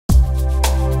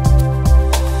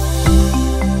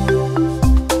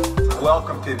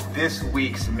welcome to this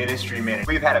week's Ministry Minute.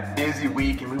 We've had a busy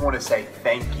week and we want to say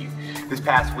thank you. This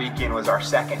past weekend was our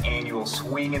second annual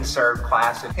Swing and Serve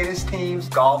class of tennis teams,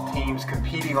 golf teams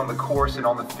competing on the course and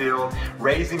on the field,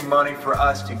 raising money for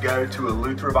us to go to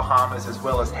Eleuthera, Bahamas, as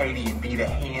well as Haiti and be the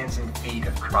hands and feet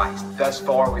of Christ. Thus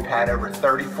far, we've had over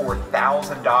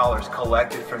 $34,000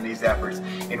 collected from these efforts,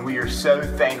 and we are so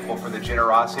thankful for the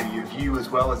generosity of you as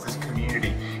well as this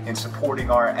community in supporting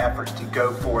our efforts to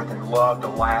go forth and love the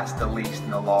last, the least,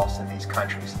 and the lost in these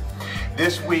countries.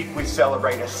 This week we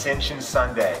celebrate Ascension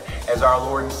Sunday as our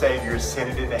Lord and Savior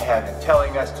ascended into heaven,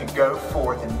 telling us to go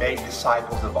forth and make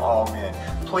disciples of all men.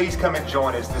 Please come and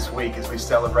join us this week as we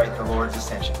celebrate the Lord's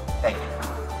ascension. Thank you.